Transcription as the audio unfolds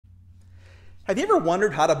Have you ever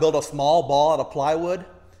wondered how to build a small ball out of plywood?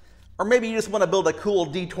 Or maybe you just want to build a cool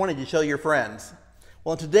D20 to show your friends.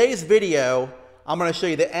 Well, in today's video, I'm going to show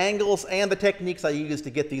you the angles and the techniques I use to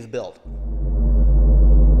get these built.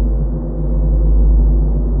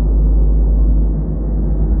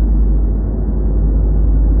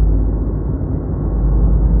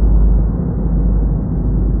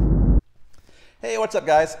 Hey, what's up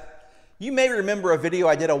guys? You may remember a video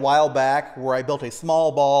I did a while back where I built a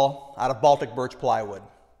small ball out of Baltic birch plywood.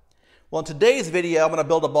 Well, in today's video, I'm going to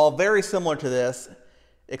build a ball very similar to this,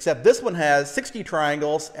 except this one has 60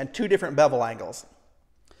 triangles and 2 different bevel angles.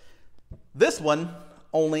 This one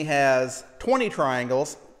only has 20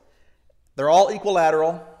 triangles. They're all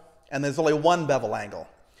equilateral, and there's only 1 bevel angle.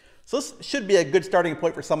 So this should be a good starting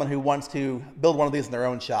point for someone who wants to build one of these in their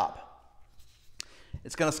own shop.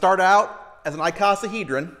 It's going to start out as an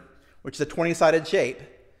icosahedron, which is a 20-sided shape.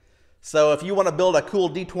 So if you want to build a cool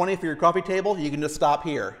D20 for your coffee table, you can just stop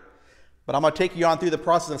here. But I'm going to take you on through the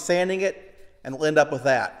process of sanding it, and we'll end up with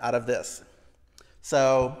that out of this.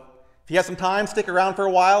 So if you have some time, stick around for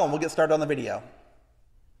a while and we'll get started on the video.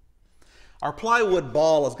 Our plywood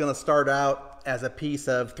ball is going to start out as a piece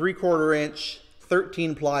of 3/4 inch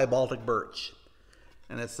 13 ply Baltic birch.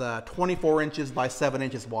 And it's 24 inches by 7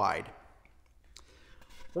 inches wide.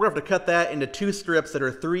 We're going to have to cut that into 2 strips that are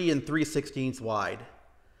 3 3/16 wide.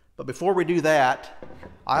 But before we do that,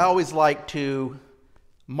 I always like to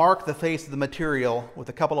mark the face of the material with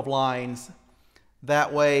a couple of lines.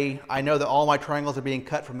 That way I know that all my triangles are being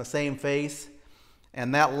cut from the same face,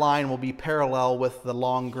 and that line will be parallel with the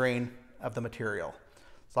long grain of the material.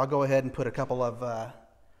 So I'll go ahead and put a couple of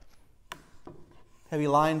heavy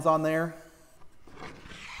lines on there.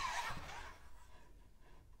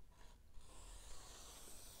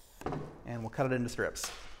 And we'll cut it into strips.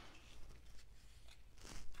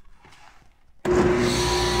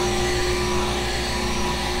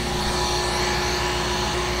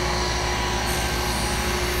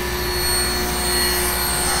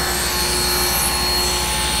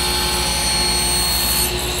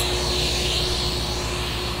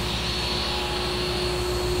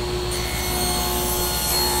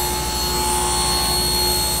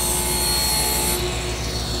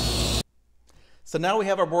 So now we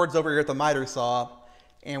have our boards over here at the miter saw,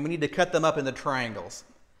 and we need to cut them up into triangles.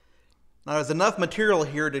 Now there's enough material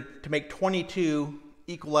here to make 22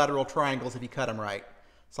 equilateral triangles if you cut them right.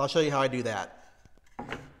 So I'll show you how I do that.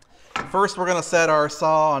 First, we're going to set our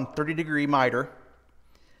saw on 30-degree miter.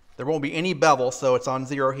 There won't be any bevel, so it's on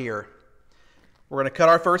 0 here. We're going to cut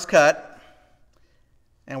our first cut,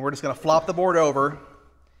 and we're just going to flop the board over,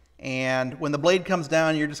 and when the blade comes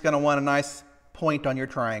down, you're just going to want a nice point on your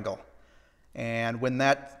triangle. And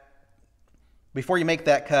before you make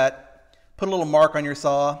that cut, put a little mark on your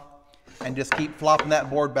saw and just keep flopping that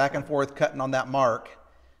board back and forth, cutting on that mark.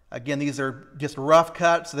 Again, these are just rough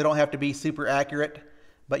cuts, so they don't have to be super accurate,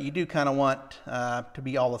 but you do kind of want to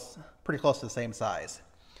be all pretty close to the same size.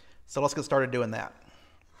 So let's get started doing that.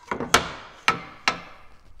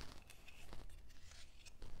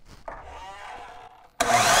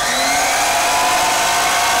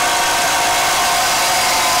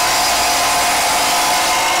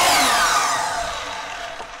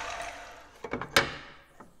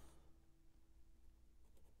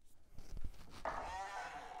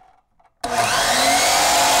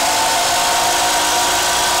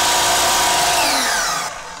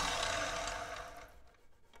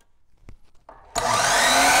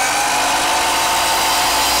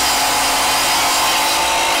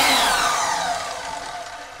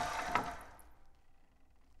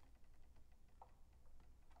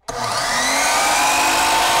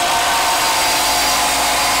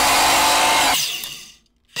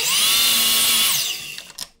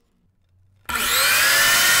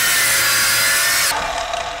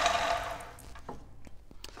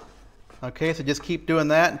 Okay, so just keep doing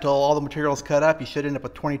that until all the material is cut up. You should end up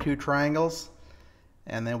with 22 triangles,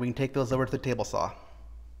 and then we can take those over to the table saw.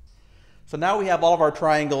 So now we have all of our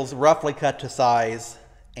triangles roughly cut to size,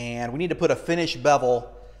 and we need to put a finished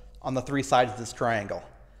bevel on the 3 sides of this triangle.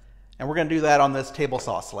 And we're going to do that on this table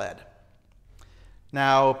saw sled.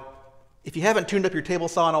 Now, if you haven't tuned up your table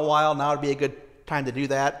saw in a while, now would be a good time to do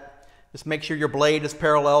that. Just make sure your blade is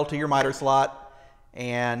parallel to your miter slot,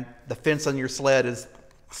 and the fence on your sled is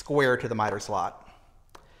square to the miter slot.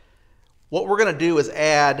 What we're going to do is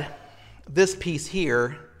add this piece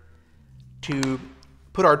here to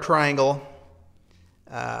put our triangle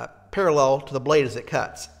parallel to the blade as it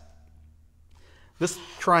cuts. This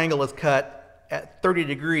triangle is cut at 30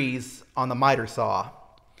 degrees on the miter saw,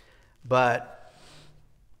 but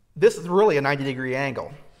this is really a 90-degree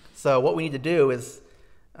angle. So what we need to do is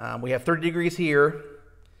We have 30 degrees here.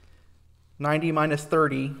 90 minus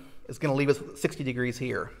 30 is going to leave us 60 degrees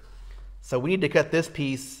here. So we need to cut this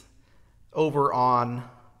piece over on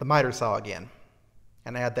the miter saw again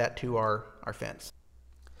and add that to our fence.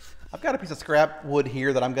 I've got a piece of scrap wood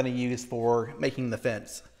here that I'm going to use for making the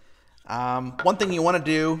fence. One thing you want to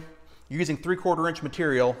do, you're using 3/4 inch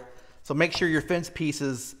material, so make sure your fence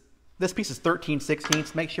pieces, this piece is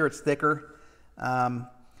 13/16, make sure it's thicker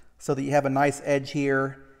so that you have a nice edge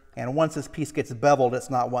here, and once this piece gets beveled, it's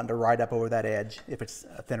not wanting to ride up over that edge if it's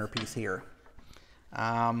a thinner piece here.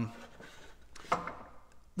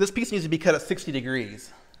 This piece needs to be cut at 60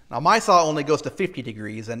 degrees. Now my saw only goes to 50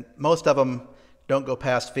 degrees, and most of them don't go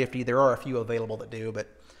past 50. There are a few available that do, but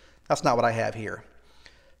that's not what I have here.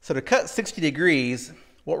 So to cut 60 degrees,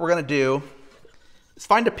 what we're going to do is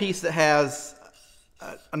find a piece that has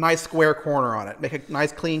a nice square corner on it. Make a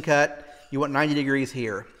nice clean cut. You want 90 degrees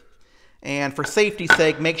here. And for safety's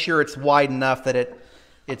sake, make sure it's wide enough that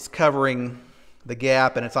it's covering the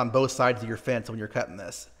gap and it's on both sides of your fence when you're cutting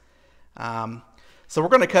this. So we're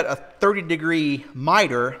going to cut a 30-degree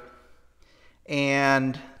miter,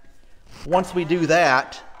 and once we do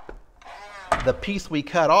that, the piece we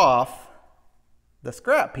cut off, the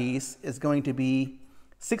scrap piece, is going to be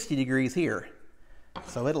 60 degrees here.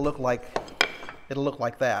 So it'll look like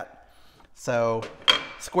that. So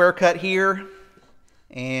square cut here,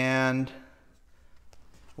 and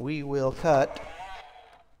we will cut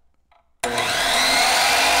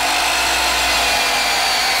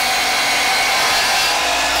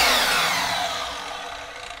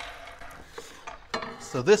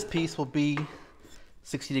so this piece will be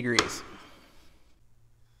 60 degrees.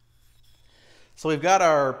 So we've got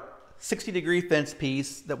our 60-degree fence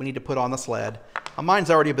piece that we need to put on the sled.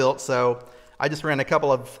 Mine's already built, so I just ran a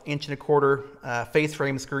couple of 1.25" face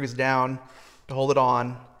frame screws down to hold it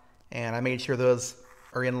on, and I made sure those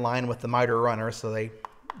are in line with the miter runner so they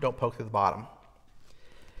don't poke through the bottom.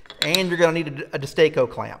 And you're going to need a Destaco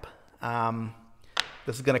clamp.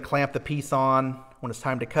 This is going to clamp the piece on when it's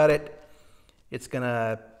time to cut it. It's going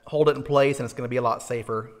to hold it in place, and it's going to be a lot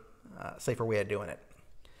safer way of doing it.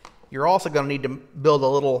 You're also going to need to build a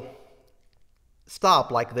little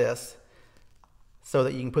stop like this so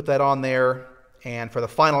that you can put that on there, and for the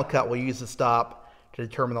final cut we'll use the stop to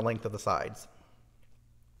determine the length of the sides.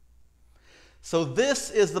 So this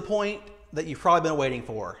is the point that you've probably been waiting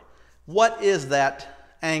for. What is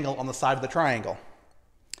that angle on the side of the triangle?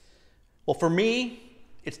 Well, for me,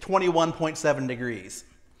 it's 21.7 degrees.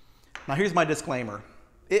 Now here's my disclaimer.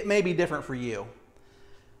 It may be different for you.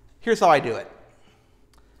 Here's how I do it.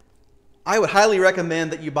 I would highly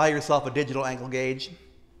recommend that you buy yourself a digital angle gauge.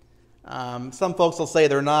 Some folks will say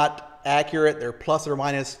they're not accurate, they're plus or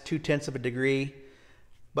minus 0.2 of a degree.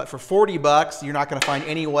 But for 40 bucks, you're not going to find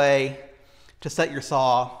any way to set your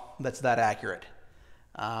saw that's that accurate.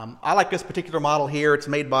 I like this particular model here. It's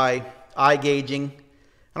made by iGaging,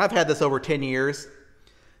 and I've had this over 10 years.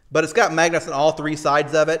 But it's got magnets on all three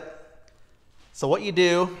sides of it. So what you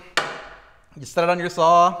do, you set it on your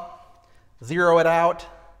saw, zero it out,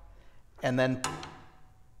 and then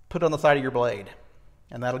put it on the side of your blade,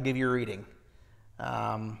 and that'll give you a reading.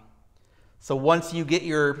 So once you get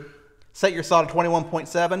set your saw to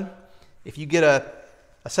 21.7, if you get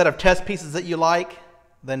a set of test pieces that you like,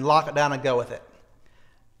 then lock it down and go with it.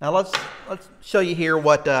 Now let's show you here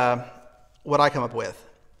what I come up with.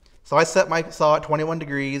 So I set my saw at 21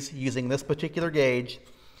 degrees using this particular gauge,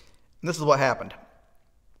 and this is what happened.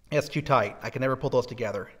 It's too tight. I can never pull those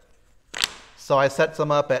together. So I set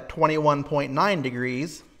some up at 21.9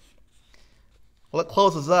 degrees. Well, it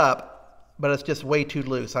closes up, but it's just way too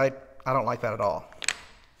loose. I don't like that at all.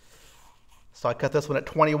 So I cut this one at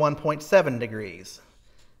 21.7 degrees.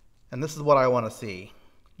 And this is what I want to see.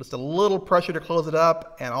 Just a little pressure to close it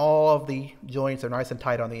up, and all of the joints are nice and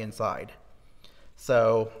tight on the inside.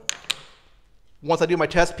 So once I do my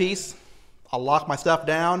test piece, I'll lock my stuff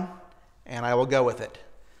down and I will go with it.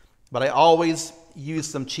 But I always use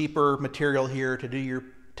some cheaper material here to do your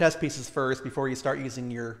test pieces first before you start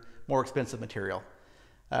using your more expensive material.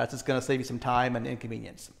 It's just going to save you some time and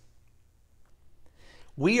inconvenience.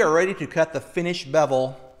 We are ready to cut the finished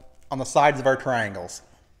bevel on the sides of our triangles.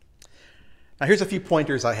 Now here's a few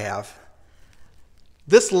pointers I have.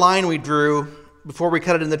 This line we drew before we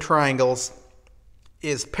cut it into triangles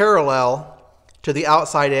is parallel to the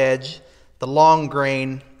outside edge, the long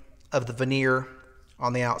grain of the veneer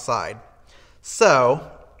on the outside. So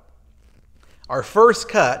our first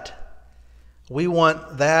cut, we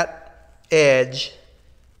want that edge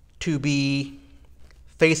to be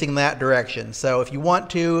facing that direction. So if you want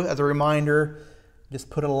to, as a reminder, just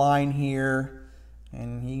put a line here,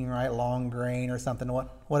 And you can write long grain or something,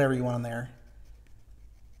 whatever you want on there.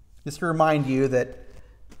 Just to remind you that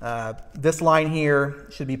this line here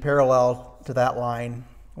should be parallel to that line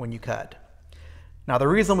when you cut. Now the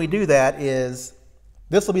reason we do that is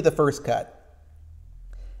this will be the first cut.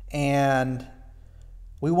 And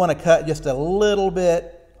we want to cut just a little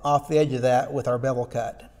bit off the edge of that with our bevel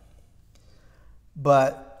cut.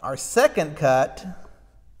 But our second cut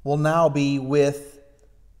will now be with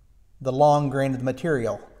the long grain of the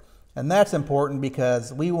material. And that's important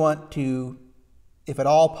because we want to, if at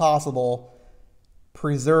all possible,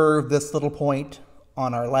 preserve this little point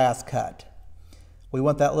on our last cut. We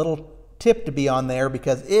want that little tip to be on there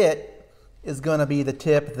because it is going to be the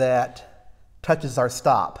tip that touches our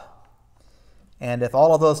stop. And if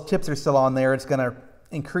all of those tips are still on there, it's going to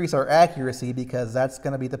increase our accuracy because that's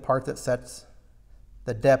going to be the part that sets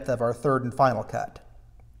the depth of our third and final cut.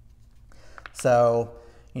 So,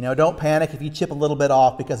 don't panic if you chip a little bit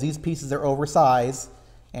off because these pieces are oversized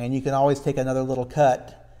and you can always take another little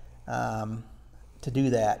cut to do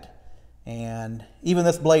that. And even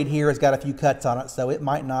this blade here has got a few cuts on it, so it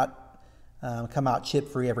might not come out chip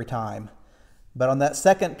free every time. But on that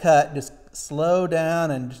second cut, just slow down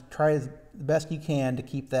and just try as best you can to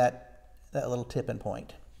keep that little tipping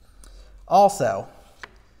point. Also,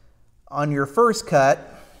 on your first cut,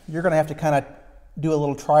 you're going to have to kind of do a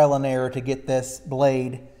little trial and error to get this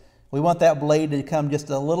blade. We want that blade to come just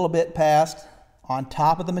a little bit past on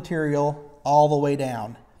top of the material all the way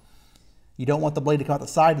down. You don't want the blade to come out the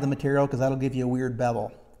side of the material because that'll give you a weird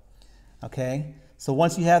bevel. Okay, so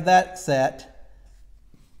once you have that set,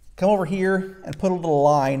 come over here and put a little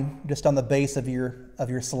line just on the base of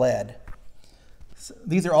your sled. So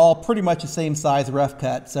these are all pretty much the same size rough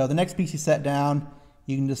cut. So the next piece you set down,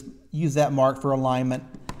 you can just use that mark for alignment,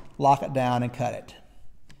 lock it down and cut it.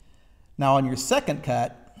 Now on your second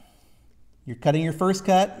cut, you're cutting your first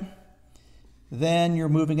cut, then you're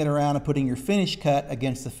moving it around and putting your finished cut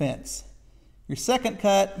against the fence. Your second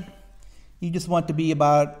cut, you just want to be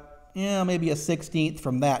about, maybe a 1/16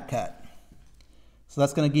 from that cut. So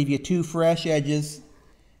that's going to give you 2 fresh edges.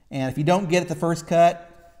 And if you don't get it the first cut,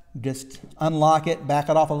 just unlock it, back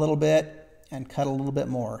it off a little bit, and cut a little bit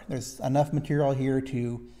more. There's enough material here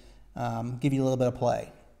to give you a little bit of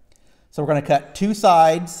play. So we're going to cut 2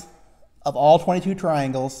 sides of all 22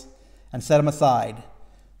 triangles and set them aside.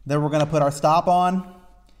 Then we're going to put our stop on,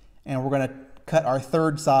 and we're going to cut our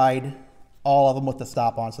third side, all of them with the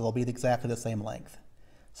stop on, so they'll be exactly the same length.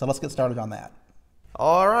 So let's get started on that.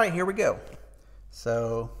 All right, here we go.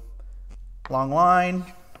 So long line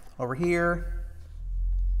over here.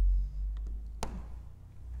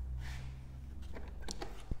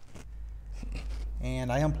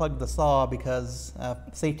 And I unplugged the saw because of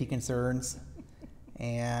safety concerns,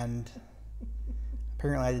 and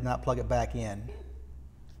apparently I did not plug it back in.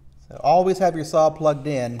 So always have your saw plugged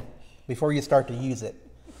in before you start to use it.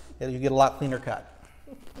 You get a lot cleaner cut.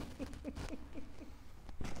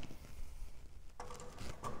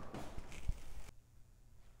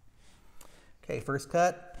 Okay, first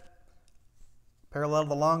cut, parallel to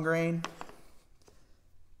the long grain.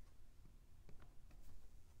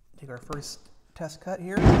 Take our first test cut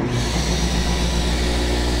here.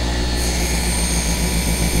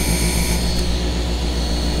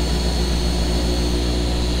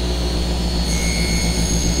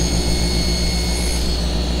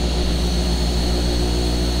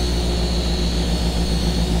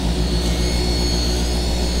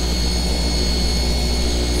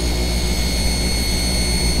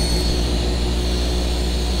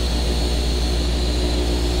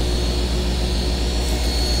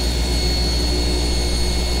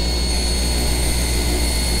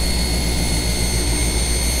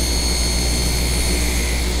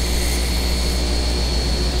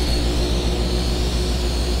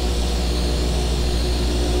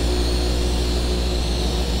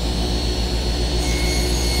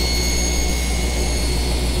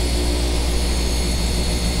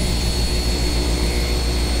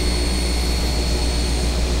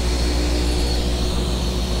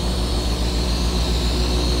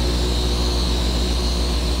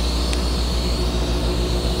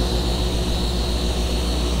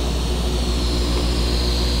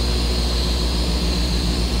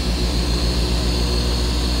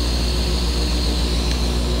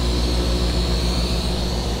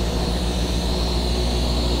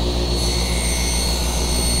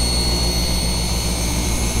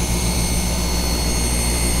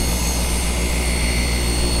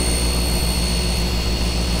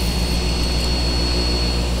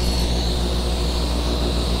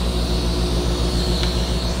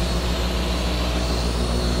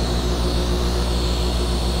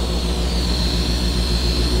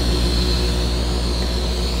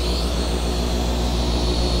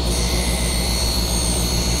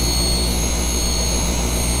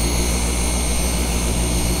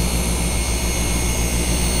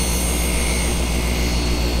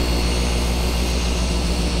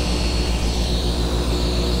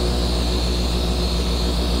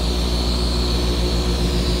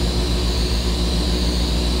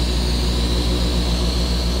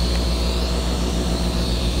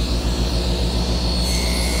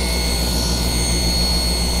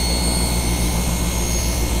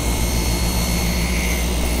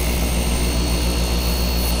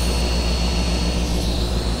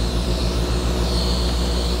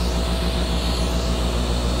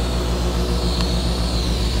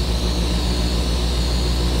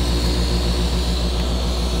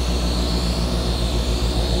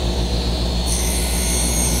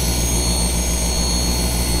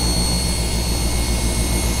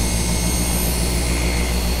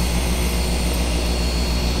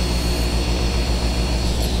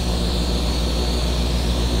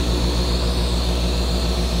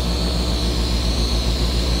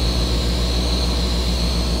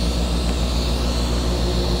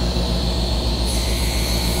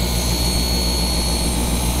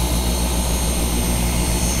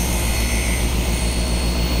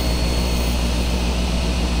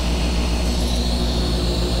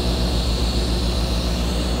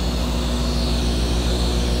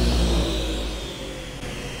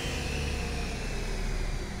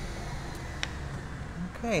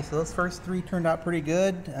 Okay, so those first three turned out pretty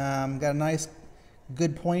good. Got a nice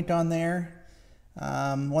good point on there.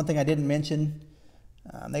 One thing I didn't mention,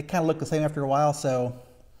 they kind of look the same after a while, so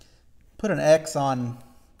put an X on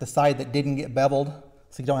the side that didn't get beveled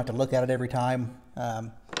so you don't have to look at it every time.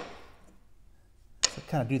 So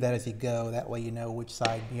kind of do that as you go, that way you know which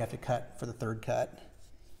side you have to cut for the third cut.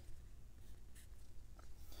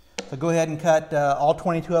 So go ahead and cut all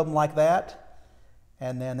 22 of them like that.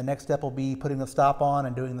 And then the next step will be putting the stop on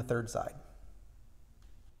and doing the third side.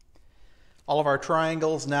 All of our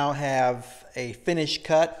triangles now have a finished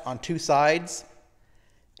cut on two sides.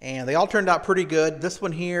 And they all turned out pretty good. This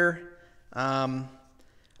one here, on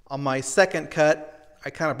my second cut, I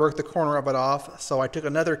kind of broke the corner of it off. So I took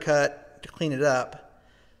another cut to clean it up.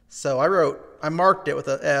 So I marked it with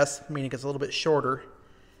an S, meaning it's a little bit shorter.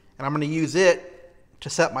 And I'm going to use it to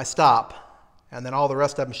set my stop. And then all the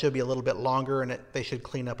rest of them should be a little bit longer, and they should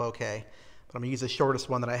clean up okay. But I'm going to use the shortest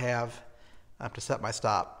one that I have to set my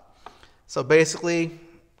stop. So basically, I'm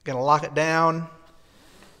going to lock it down,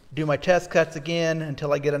 do my test cuts again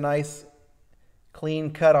until I get a nice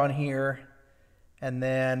clean cut on here, and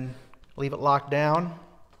then leave it locked down.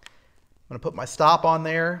 I'm going to put my stop on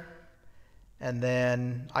there, and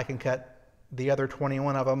then I can cut the other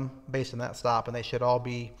 21 of them based on that stop, and they should all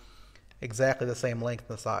be exactly the same length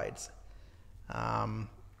on the sides.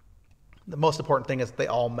 The most important thing is they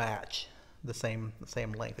all match the same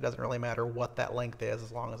length. It doesn't really matter what that length is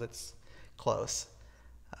as long as it's close.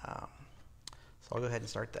 So I'll go ahead and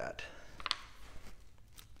start that.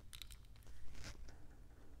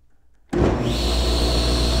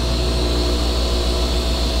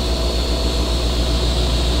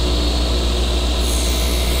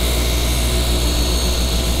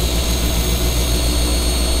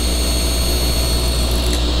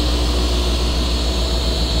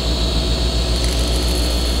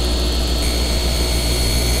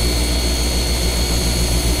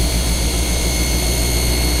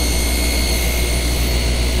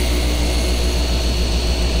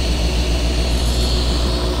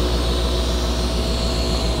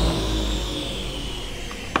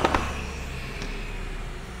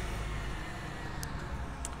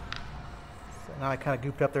 Now I kind of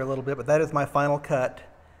gooped up there a little bit, but that is my final cut.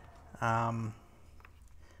 I'll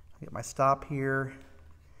get my stop here.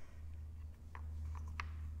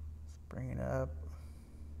 Let's bring it up.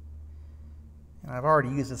 And I've already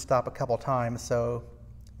used this stop a couple times, so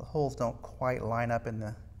the holes don't quite line up in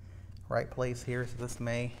the right place here, so this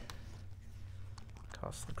may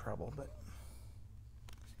cause some trouble, but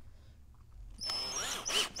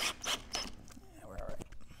yeah, we're all right.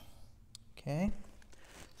 Okay.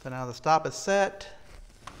 So now the stop is set,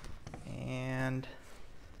 and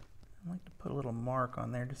I like to put a little mark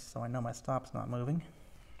on there just so I know my stop's not moving.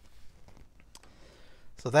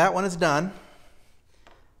 So that one is done.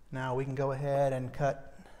 Now we can go ahead and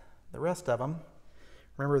cut the rest of them.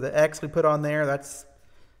 Remember the X we put on there, that's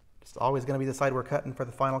just always going to be the side we're cutting for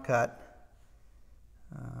the final cut.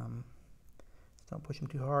 Just don't push them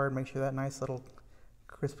too hard. Make sure that nice little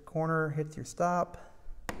crisp corner hits your stop.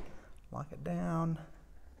 Lock it down.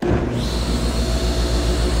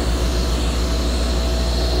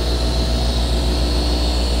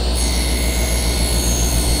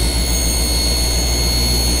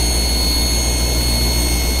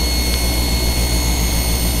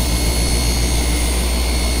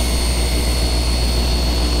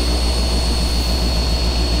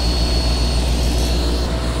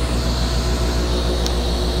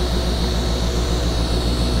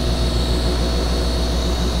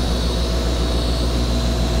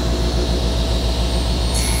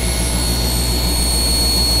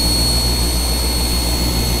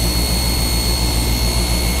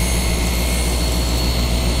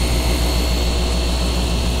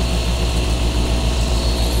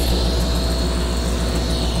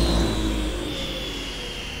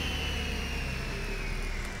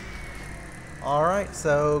 Alright,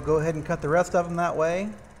 so go ahead and cut the rest of them that way,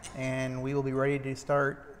 and we will be ready to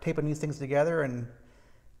start taping these things together and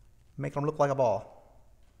make them look like a ball.